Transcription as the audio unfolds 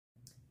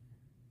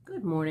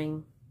Good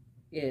morning.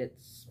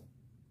 It's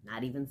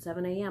not even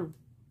 7 a.m.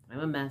 I'm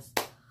a mess.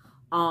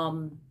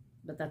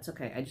 But that's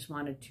okay. I just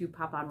wanted to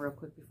pop on real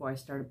quick before I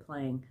started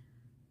playing.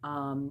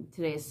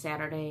 Today is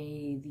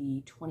Saturday,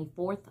 the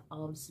 24th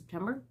of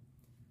September.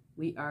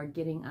 We are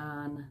getting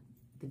on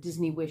the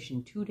Disney Wish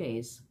in 2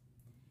 days.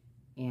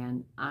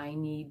 And I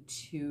need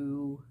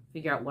to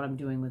figure out what I'm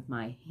doing with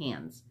my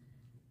hands.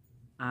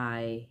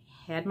 I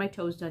had my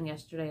toes done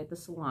yesterday at the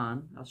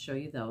salon. I'll show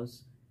you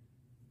those.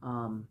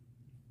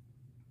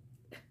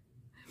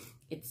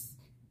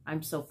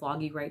 I'm so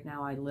foggy right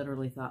now, I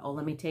literally thought, oh,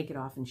 let me take it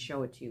off and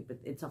show it to you. But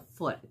it's a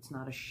foot, it's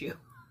not a shoe.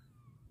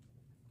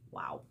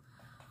 Wow.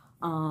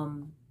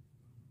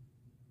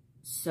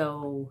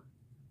 So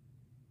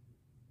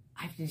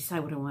I have to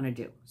decide what I want to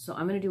do. So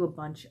I'm going to do a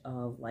bunch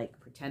of like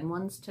pretend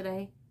ones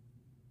today.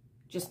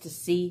 Just to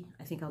see.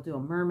 I think I'll do a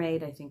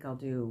mermaid. I think I'll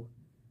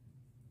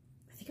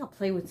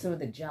play with some of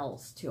the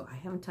gels too. I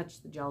haven't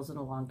touched the gels in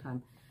a long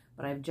time.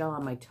 But I have gel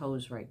on my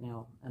toes right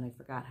now. And I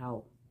forgot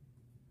how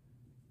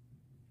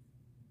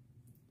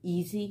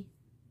easy.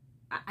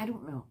 I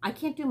don't know. I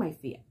can't do my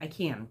feet. I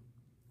can.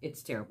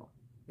 It's terrible.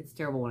 It's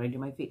terrible when I do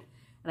my feet.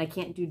 And I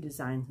can't do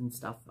designs and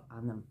stuff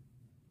on them.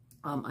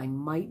 I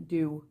might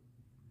do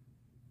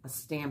a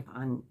stamp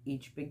on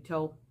each big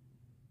toe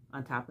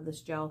on top of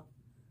this gel.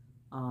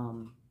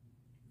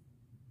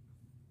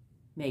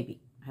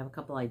 Maybe. I have a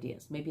couple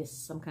ideas. Maybe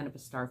some kind of a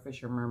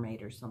starfish or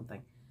mermaid or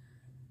something.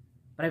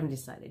 But I haven't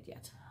decided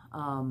yet.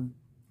 I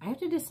have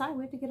to decide.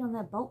 We have to get on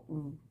that boat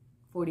in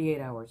 48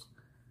 hours.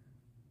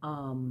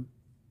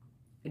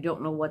 I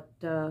don't know what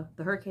the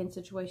hurricane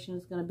situation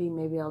is going to be.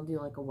 Maybe I'll do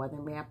like a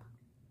weather map.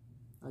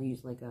 I'll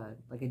use like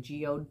a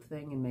geode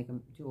thing and make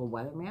them do a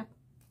weather map.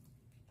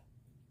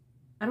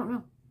 I don't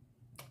know.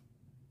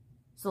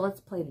 So let's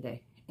play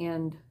today.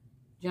 And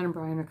Jen and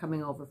Brian are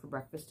coming over for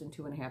breakfast in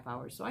 2.5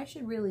 hours. So I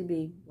should really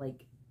be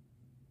like,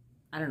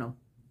 I don't know.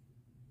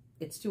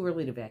 It's too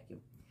early to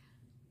vacuum.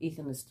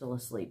 Ethan is still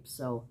asleep.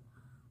 So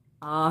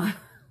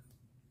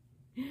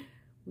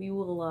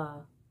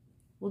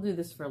we'll do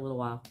this for a little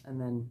while, and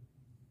then,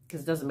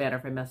 because it doesn't matter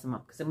if I mess them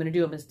up, because I'm going to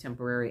do them as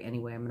temporary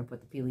anyway. I'm going to put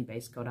the Peely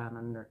base coat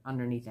on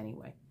underneath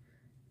anyway.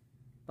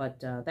 But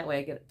that way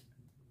I get,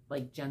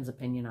 like, Jen's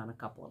opinion on a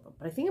couple of them.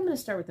 But I think I'm going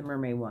to start with the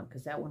mermaid one,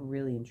 because that one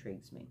really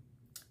intrigues me.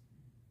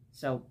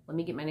 So let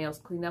me get my nails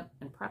cleaned up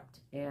and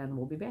prepped, and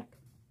we'll be back.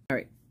 All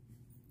right.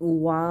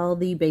 While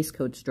the base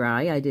coat's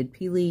dry, I did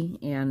Peely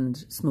and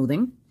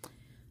smoothing.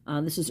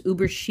 This is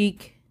Uber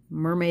Chic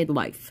Mermaid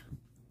Life.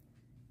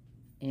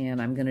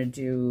 And I'm going to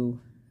do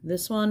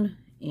this one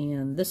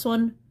and this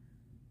one.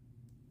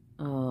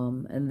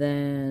 And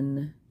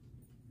then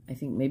I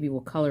think maybe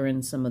we'll color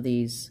in some of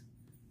these.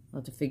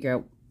 I'll have to figure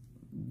out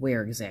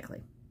where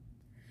exactly.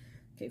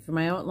 Okay, for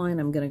my outline,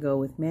 I'm going to go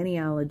with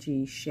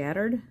Maniology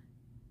Shattered.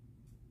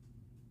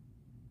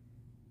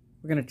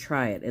 We're going to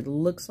try it. It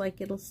looks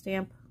like it'll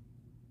stamp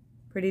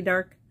pretty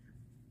dark.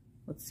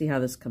 Let's see how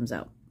this comes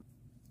out.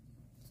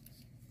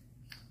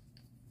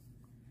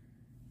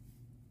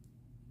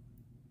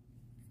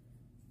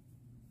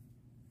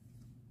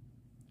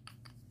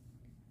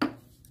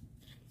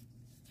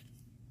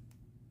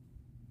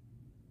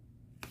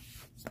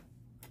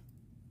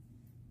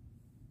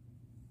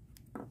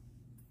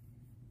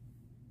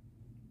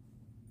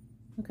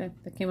 Okay,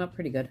 that came out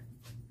pretty good.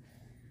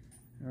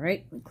 All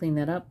right, clean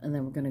that up, and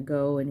then we're going to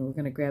go and we're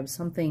going to grab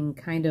something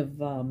kind of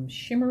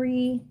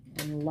shimmery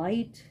and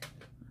light.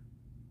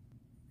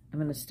 I'm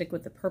going to stick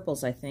with the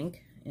purples, I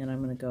think, and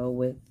I'm going to go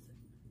with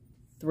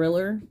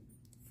Thriller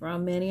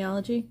from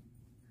Maniology.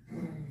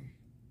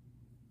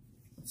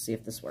 Let's see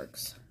if this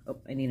works. Oh,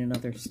 I need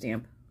another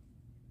stamp.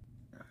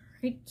 All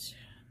right.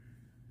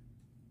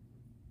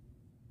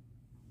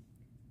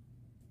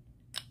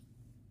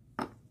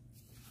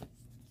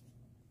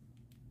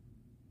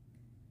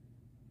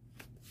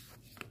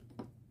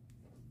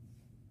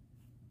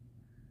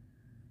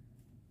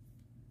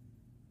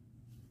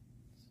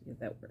 See if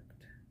that worked.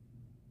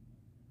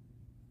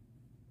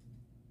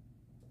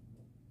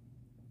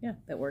 Yeah,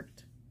 that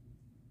worked.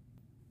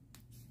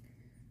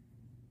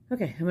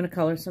 Okay, I'm going to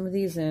color some of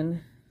these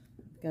in.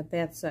 Got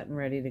that set and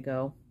ready to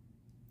go.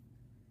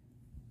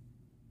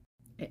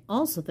 I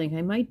also think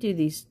I might do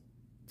these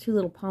two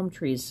little palm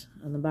trees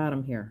on the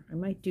bottom here. I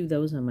might do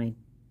those on my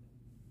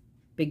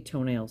big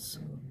toenails,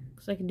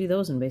 because I can do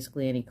those in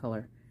basically any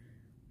color.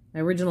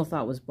 My original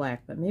thought was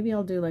black, but maybe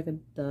I'll do like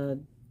the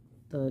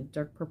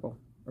dark purple.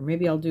 Or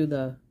maybe I'll do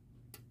I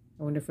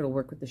wonder if it'll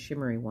work with the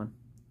shimmery one.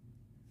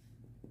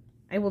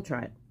 I will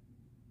try it.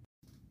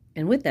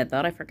 And with that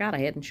thought, I forgot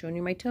I hadn't shown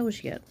you my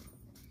toes yet.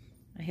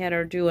 I had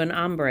her do an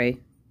ombre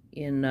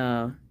in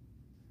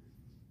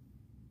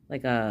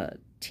like a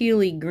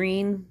tealy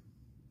green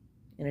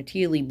and a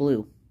tealy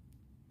blue.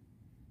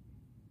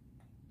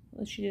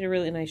 Well, she did a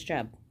really nice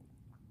job.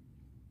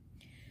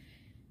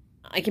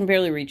 I can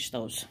barely reach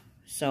those,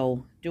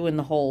 so doing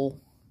the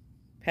whole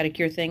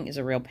pedicure thing is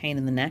a real pain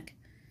in the neck.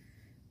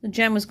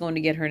 Jen was going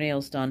to get her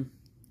nails done,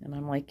 and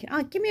I'm like,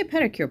 give me a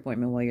pedicure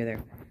appointment while you're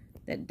there.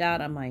 That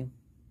dot on my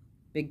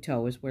big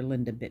toe is where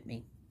Linda bit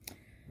me.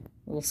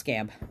 little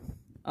scab.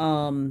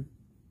 So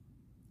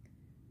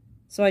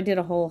I did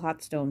a whole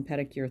hot stone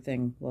pedicure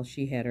thing while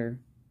she had her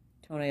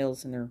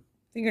toenails and her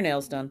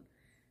fingernails done.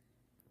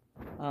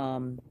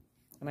 And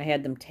I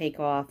had them take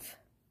off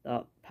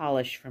the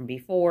polish from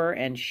before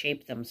and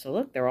shape them. So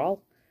look, they're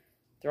all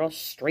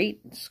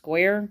straight and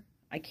square.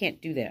 I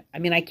can't do that. I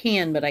mean, I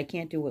can, but I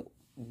can't do it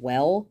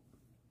well.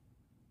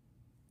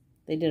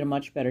 They did a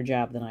much better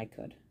job than I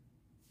could.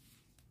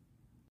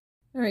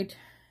 All right,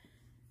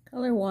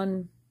 color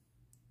 1,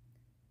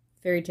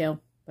 Fairy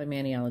Tale by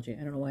Maniology.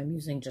 I don't know why I'm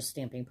using just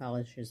stamping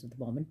polishes at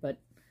the moment, but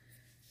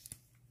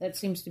that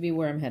seems to be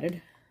where I'm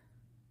headed.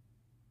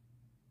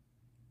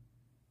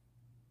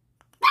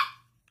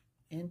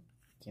 And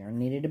Karen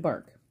needed to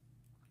bark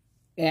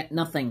at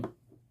nothing.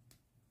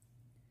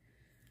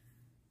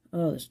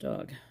 Oh, this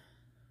dog.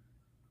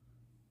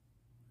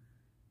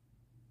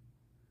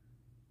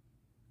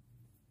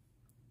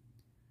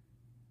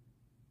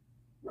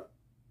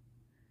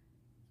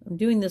 I'm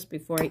doing this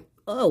before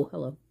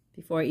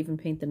before I even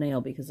paint the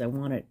nail, because I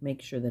want to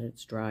make sure that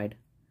it's dried.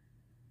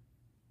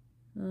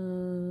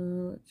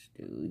 Let's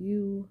do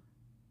you.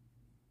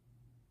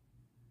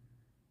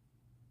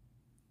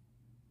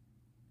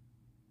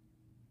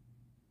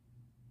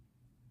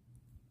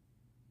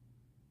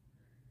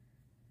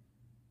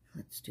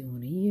 Let's do one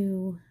of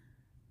you.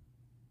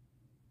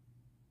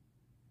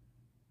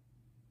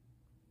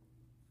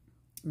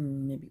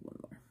 Maybe one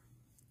more.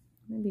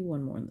 Maybe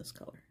one more in this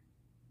color.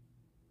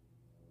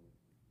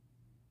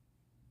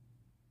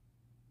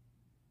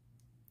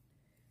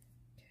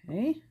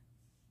 Okay.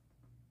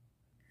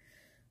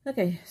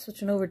 Okay,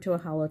 switching over to a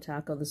hollow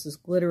taco. This is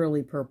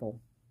glitterily purple.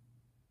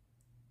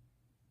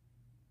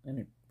 And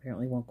it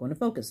apparently won't go into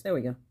focus. There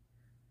we go.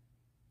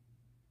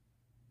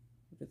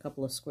 Put a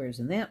couple of squares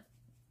in that.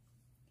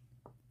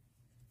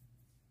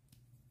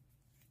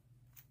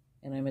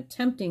 And I'm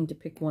attempting to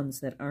pick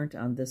ones that aren't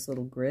on this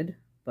little grid,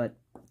 but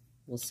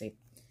we'll see.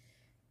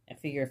 I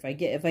figure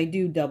if I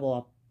do double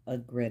up a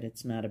grid,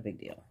 it's not a big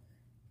deal.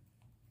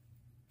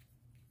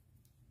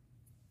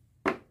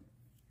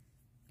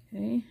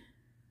 Okay.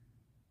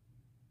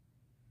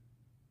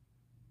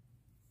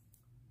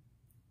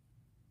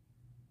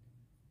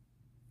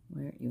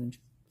 Why aren't you in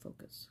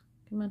focus?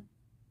 Come on.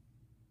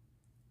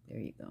 There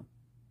you go.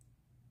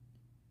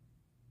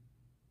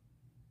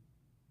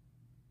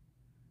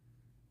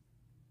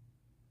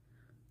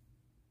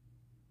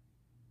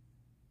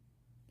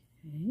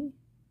 Okay.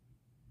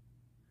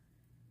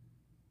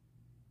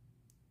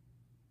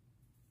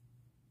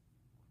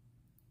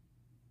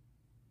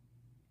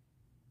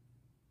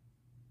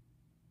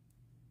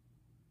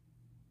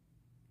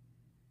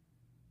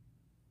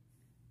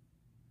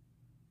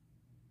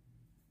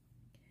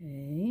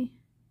 Okay.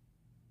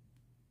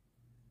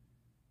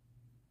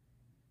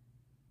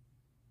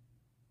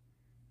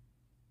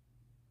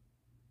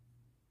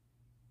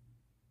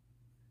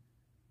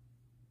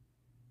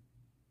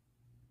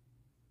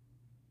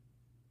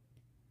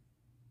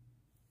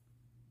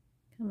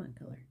 Come on,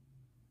 color.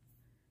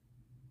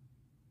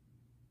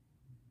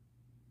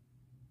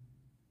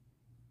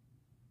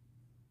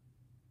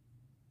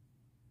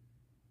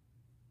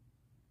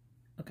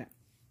 Okay.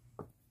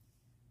 All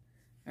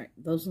right,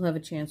 those will have a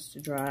chance to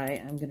dry.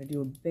 I'm going to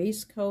do a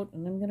base coat,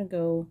 and I'm going to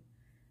go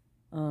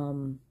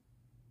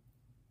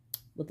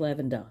with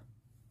lavender.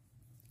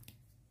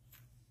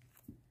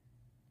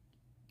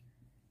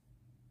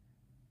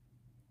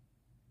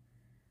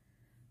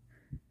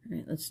 All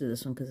right, let's do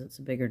this one because it's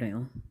a bigger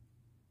nail.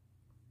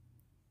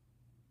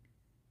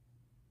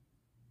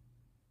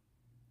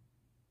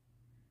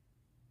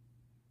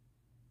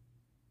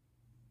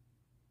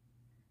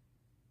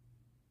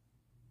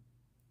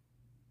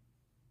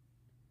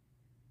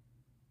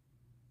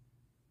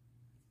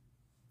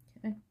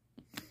 Okay.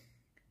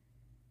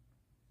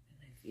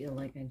 I feel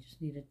like I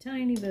just need a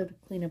tiny bit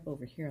of cleanup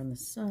over here on the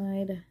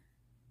side. There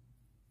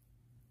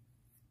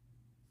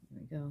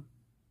we go.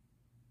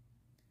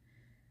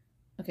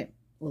 Okay,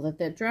 we'll let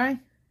that dry,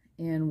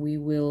 and we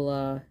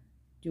will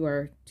do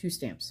our 2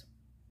 stamps.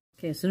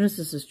 Okay, as soon as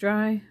this is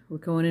dry, we're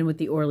going in with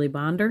the Orly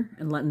Bonder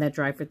and letting that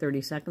dry for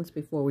 30 seconds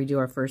before we do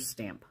our first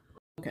stamp.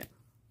 Okay.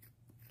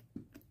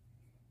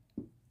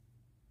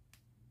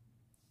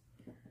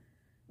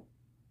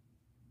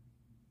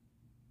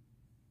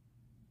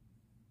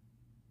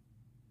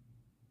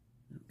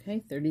 Okay,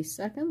 30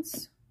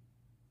 seconds.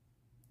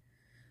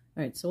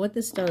 All right, so what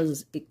this does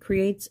is it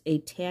creates a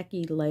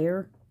tacky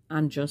layer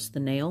on just the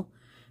nail.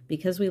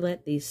 Because we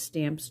let these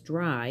stamps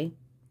dry,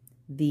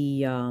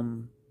 the,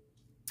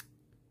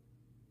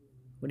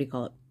 what do you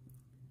call it?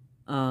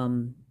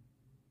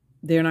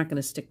 They're not going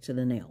to stick to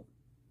the nail.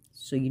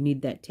 So you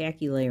need that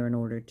tacky layer in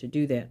order to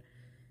do that.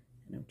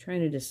 And I'm trying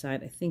to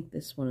decide, I think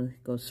this one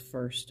goes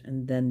first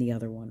and then the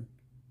other one.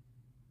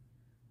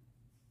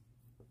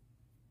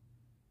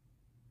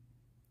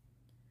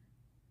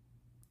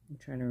 I'm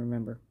trying to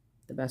remember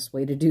the best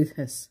way to do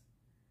this.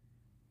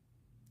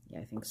 Yeah,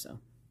 I think so.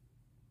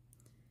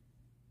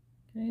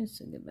 Okay,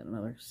 so give that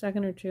another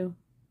second or two.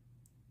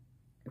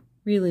 I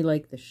really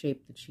like the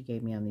shape that she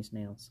gave me on these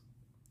nails.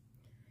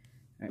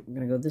 All right, I'm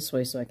going to go this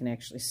way so I can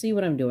actually see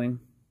what I'm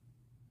doing.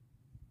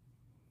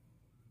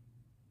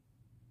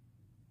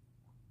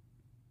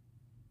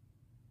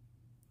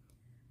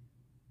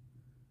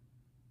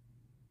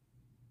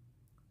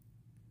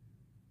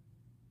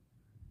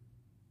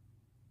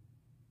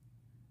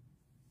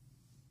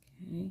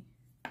 Okay.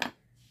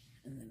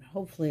 And then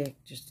hopefully I can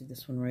just do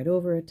this one right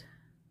over it.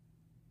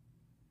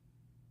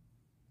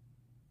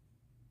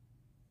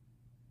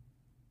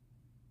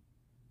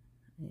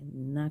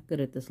 I'm not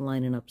good at this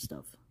lining up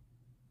stuff.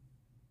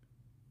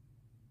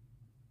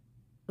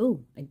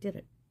 Oh, I did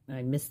it.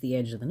 I missed the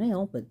edge of the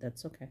nail, but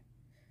that's okay.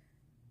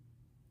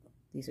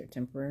 These are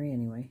temporary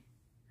anyway.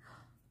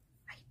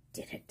 I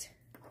did it.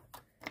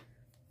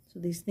 So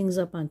these things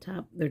up on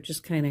top, they're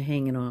just kind of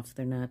hanging off.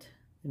 They're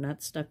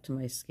not stuck to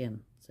my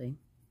skin, see?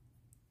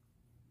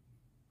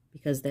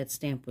 Because that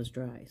stamp was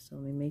dry. So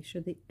let me make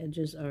sure the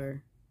edges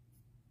are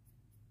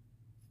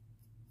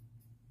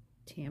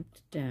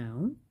tamped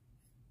down.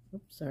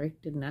 Oops, sorry,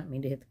 did not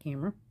mean to hit the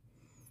camera.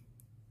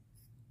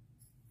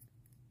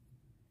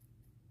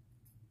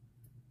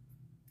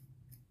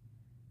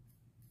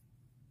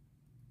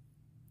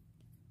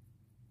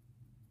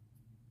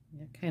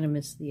 Yeah, kind of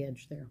missed the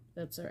edge there.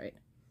 That's all right.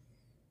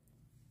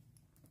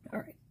 All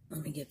right,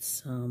 let me get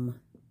some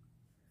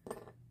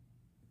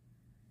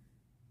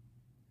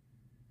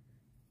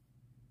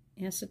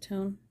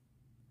acetone.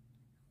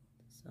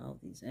 Solve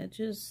these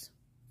edges.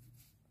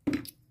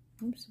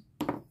 Oops.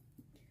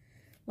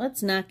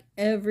 Let's knock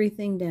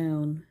everything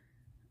down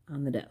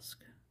on the desk.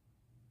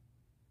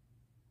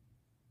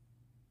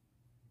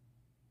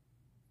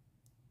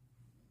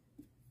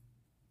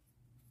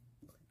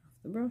 Clean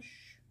off the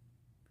brush.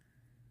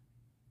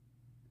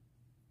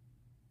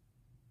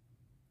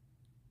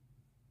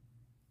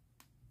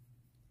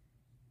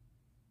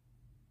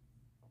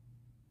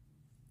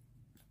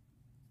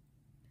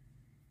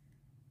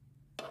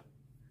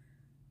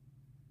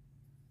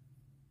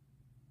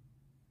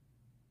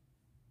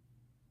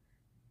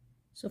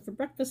 So for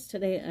breakfast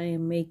today, I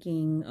am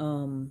making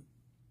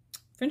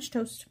French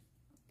toast,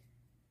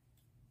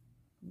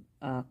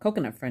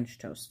 coconut French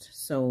toast.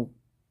 So,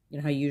 you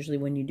know how usually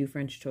when you do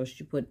French toast,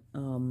 you put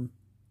some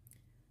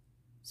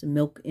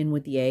milk in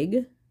with the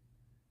egg.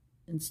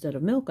 Instead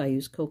of milk, I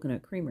use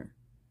coconut creamer.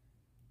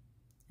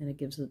 And it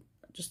gives it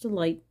just a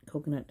light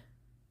coconut.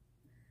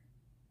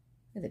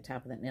 The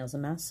top of that nail's a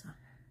mess.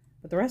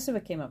 But the rest of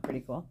it came out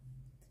pretty cool.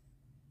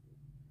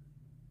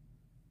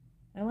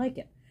 I like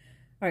it.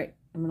 All right,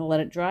 I'm going to let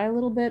it dry a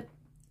little bit,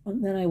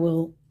 and then I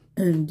will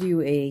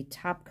do a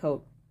top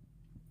coat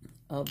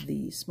of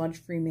the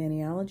smudge-free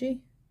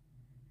Maniology.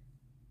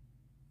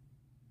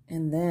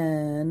 And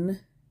then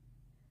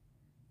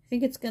I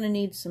think it's going to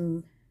need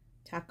some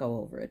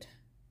taco over it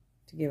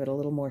to give it a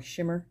little more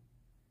shimmer.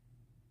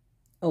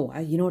 Oh,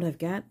 you know what I've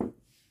got?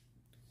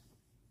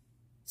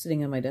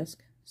 Sitting on my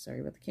desk. Sorry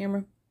about the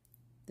camera.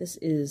 This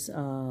is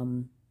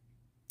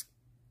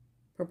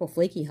Purple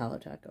Flaky Hollow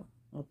Taco.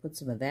 I'll put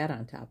some of that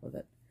on top of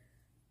it.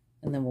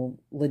 And then we'll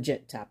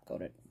legit top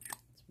coat it.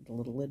 Let's put a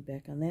little lid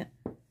back on that.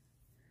 But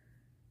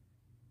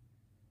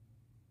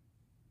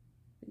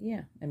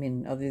yeah, I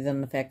mean, other than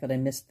the fact that I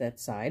missed that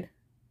side,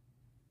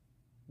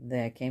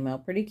 that came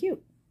out pretty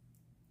cute.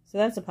 So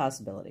that's a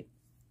possibility.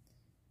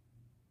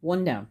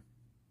 One down.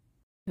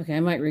 Okay,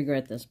 I might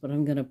regret this, but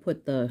I'm going to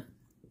put the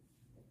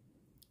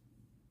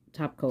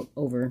top coat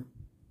over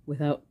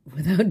without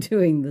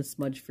doing the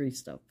smudge-free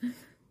stuff.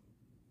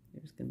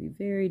 It's going to be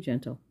very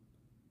gentle.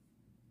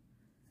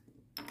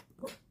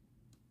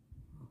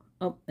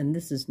 Oh, and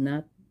this is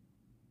not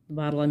the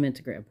bottle I meant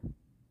to grab.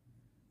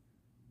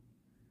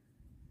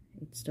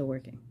 It's still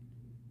working.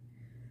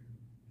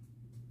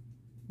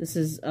 This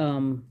is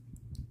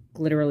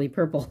glitterily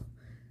purple.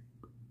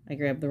 I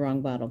grabbed the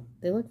wrong bottle.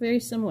 They look very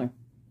similar.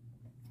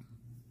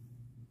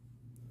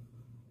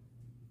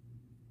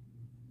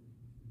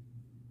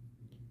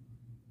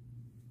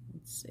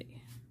 Let's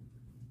see.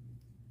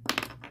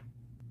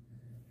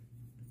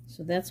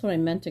 So that's what I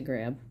meant to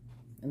grab,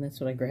 and that's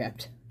what I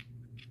grabbed.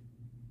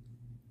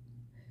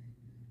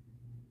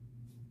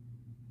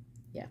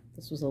 Yeah,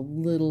 this was a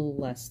little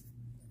less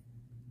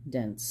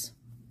dense,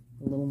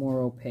 a little more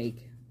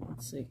opaque.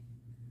 Let's see.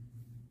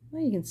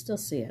 Well, you can still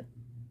see it.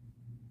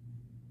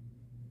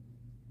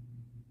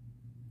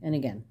 And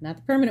again, not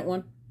the permanent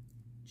one,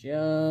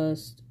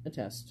 just a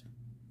test.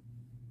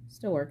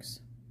 Still works.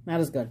 Not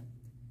as good.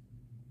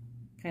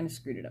 Kind of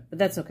screwed it up, but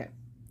that's okay.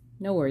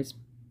 No worries.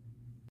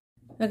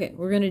 Okay,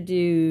 we're going to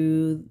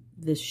do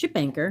this ship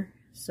anchor.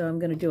 So I'm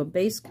going to do a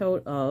base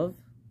coat of,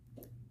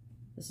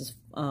 this is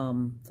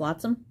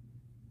Flotsam.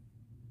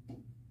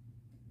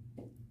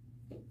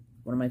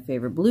 One of my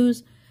favorite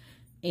blues,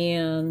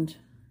 and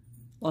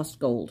Lost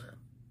Gold.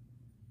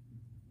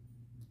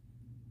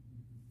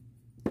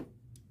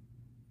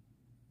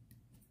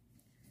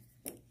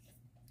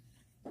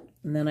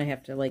 And then I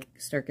have to like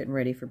start getting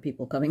ready for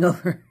people coming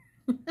over.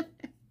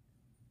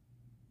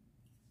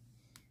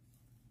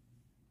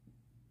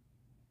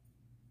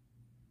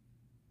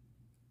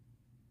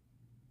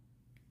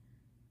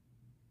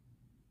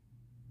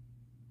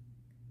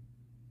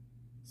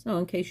 So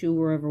in case you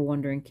were ever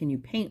wondering, can you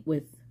paint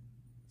with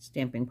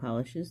stamping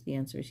polishes? The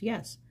answer is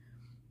yes.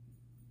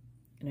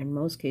 And in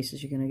most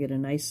cases, you're going to get a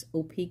nice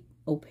opaque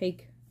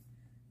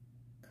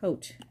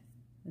coat.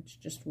 It's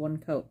just one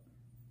coat.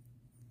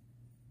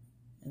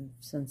 And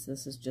since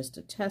this is just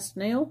a test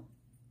nail,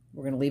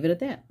 we're going to leave it at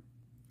that.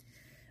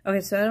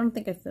 Okay, so I don't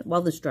think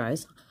while this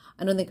dries,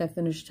 I don't think I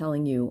finished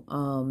telling you.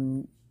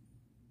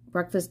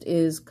 Breakfast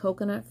is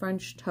coconut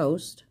French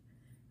toast.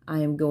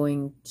 I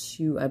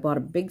bought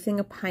a big thing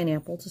of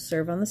pineapple to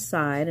serve on the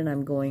side, and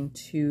I'm going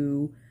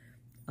to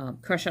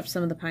crush up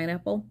some of the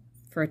pineapple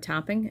for a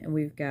topping, and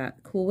we've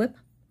got Cool Whip.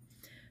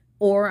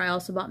 Or I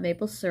also bought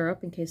maple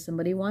syrup in case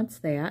somebody wants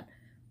that.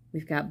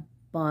 We've got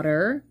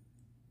butter.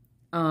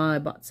 I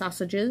bought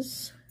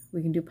sausages.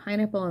 We can do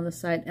pineapple on the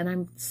side, and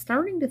I'm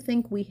starting to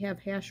think we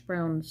have hash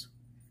browns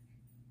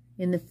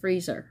in the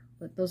freezer,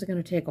 but those are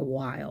going to take a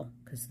while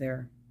because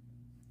they're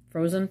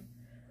frozen.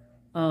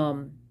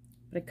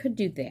 But I could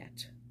do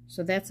that.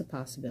 So that's a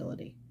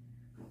possibility.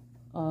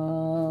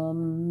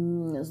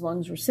 As long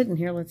as we're sitting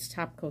here, let's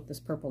top coat this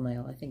purple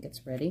nail. I think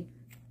it's ready.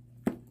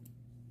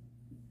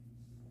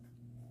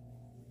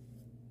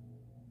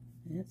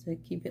 That's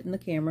it. Keep hitting the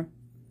camera.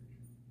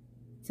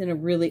 It's in a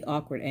really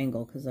awkward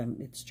angle because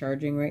it's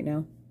charging right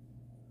now.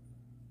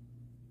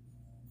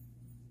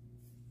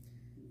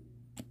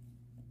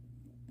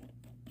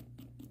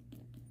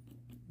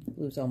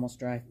 Blue's almost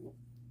dry.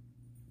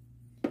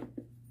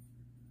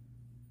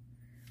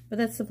 But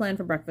that's the plan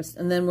for breakfast.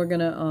 And then we're going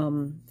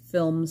to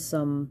film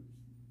some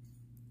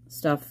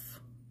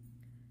stuff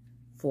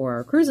for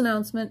our cruise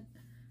announcement.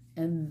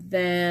 And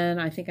then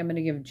I think I'm going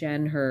to give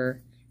Jen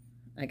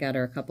I got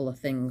her a couple of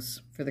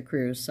things for the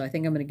cruise. So I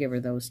think I'm going to give her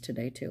those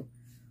today too.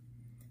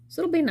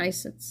 So it'll be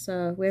nice.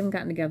 We haven't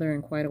gotten together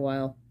in quite a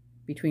while.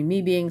 Between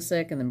me being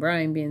sick and then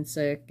Brian being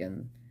sick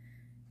and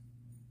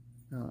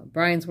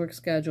Brian's work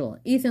schedule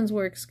and Ethan's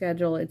work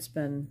schedule, it's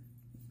been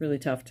really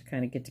tough to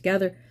kind of get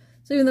together.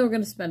 So even though we're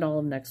going to spend all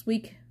of next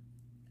week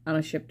on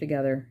a ship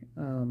together,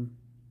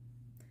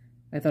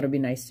 I thought it'd be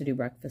nice to do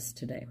breakfast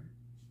today.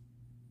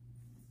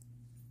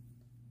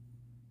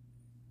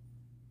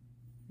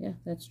 Yeah,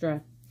 that's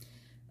dry.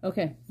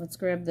 Okay, let's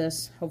grab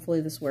this. Hopefully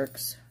this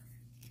works.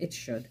 It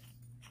should.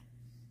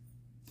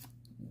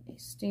 A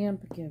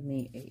stamp. Give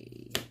me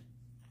a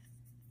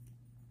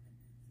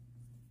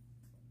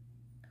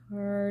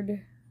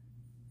card.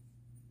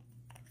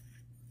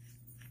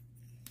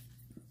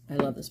 I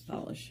love this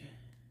polish.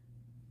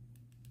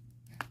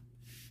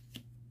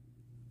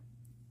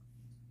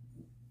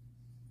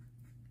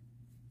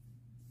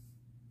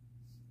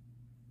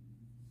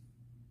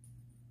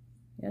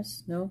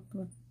 Yes? No?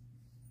 Come on.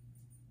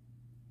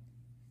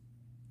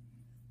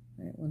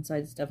 All right, one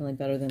side's definitely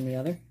better than the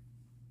other.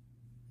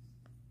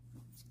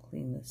 Let's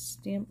clean this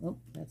stamp. Oh,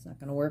 that's not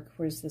going to work.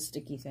 Where's the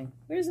sticky thing?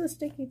 Where's the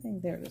sticky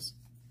thing? There it is.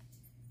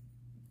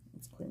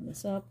 Let's clean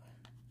this up.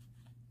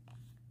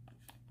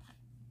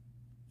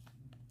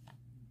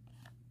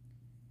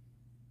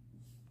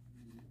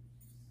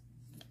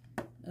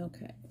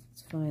 Okay,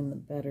 let's find the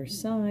better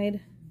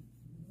side.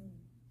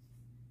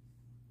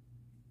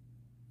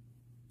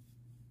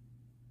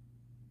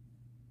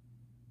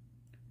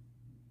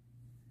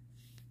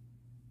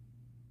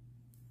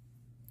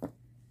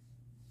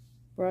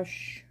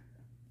 Brush.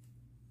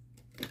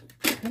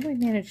 How do I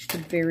manage to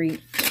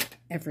bury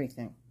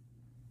everything?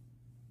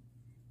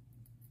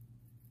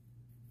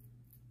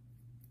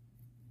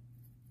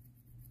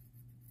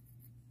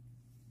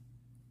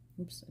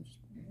 Oops, I just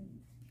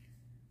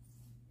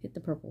hit the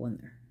purple in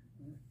there.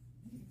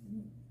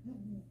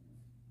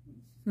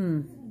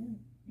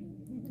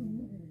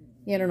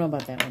 Yeah, I don't know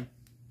about that one.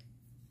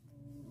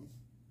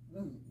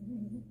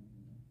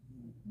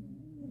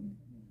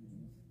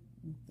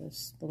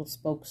 Those little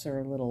spokes are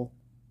a little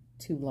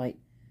too light.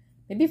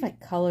 Maybe if I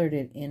colored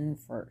it in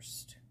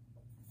first.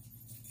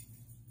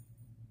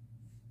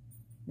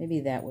 Maybe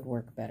that would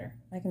work better.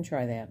 I can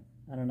try that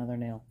on another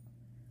nail.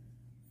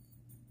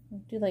 I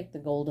do like the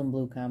gold and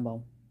blue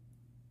combo.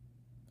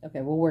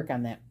 Okay, we'll work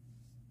on that.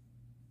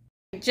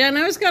 Jen,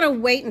 I was going to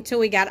wait until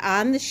we got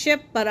on the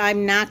ship, but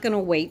I'm not going to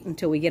wait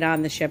until we get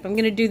on the ship. I'm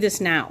going to do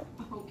this now.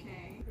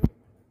 Okay.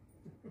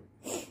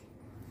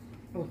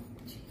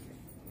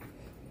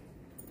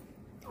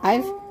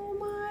 Oh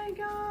my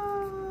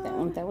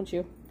God. That one's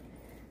you.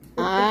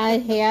 I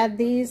had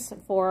these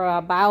for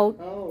about,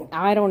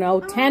 I don't know,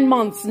 10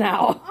 months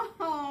now.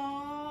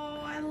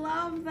 Oh, I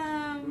love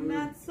them.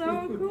 That's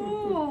so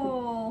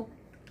cool.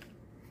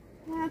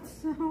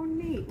 That's so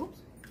neat. Oops.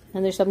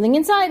 And there's something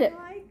inside it.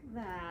 I like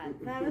that.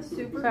 That is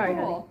super Sorry,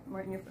 cool.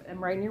 honey.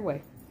 I'm right in your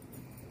way.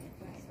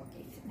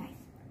 Okay, sit nice.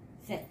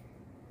 Sit.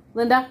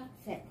 Linda,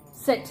 Sit.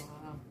 sit.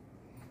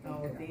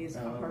 Oh, these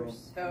are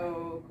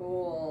so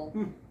cool.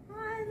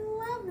 I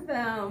love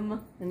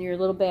them. And your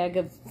little bag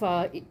of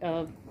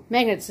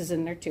magnets is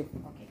in there too.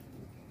 Okay.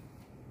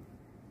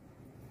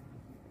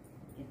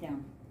 Get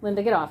down.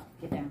 Linda, get off.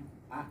 Get down.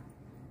 Ah.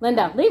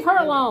 Linda, leave her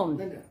alone.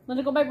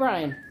 Linda, go by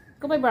Brian.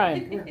 Go by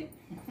Brian.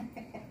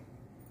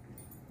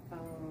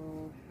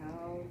 Oh,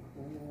 how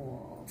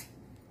cool.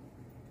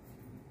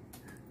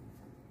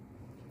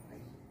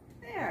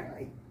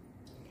 right.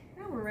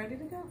 Now we're ready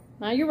to go.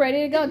 Now you're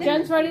ready to go.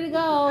 Jen's ready to go.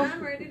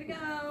 I'm ready to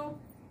go.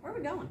 Where are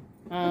we going?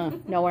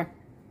 Nowhere.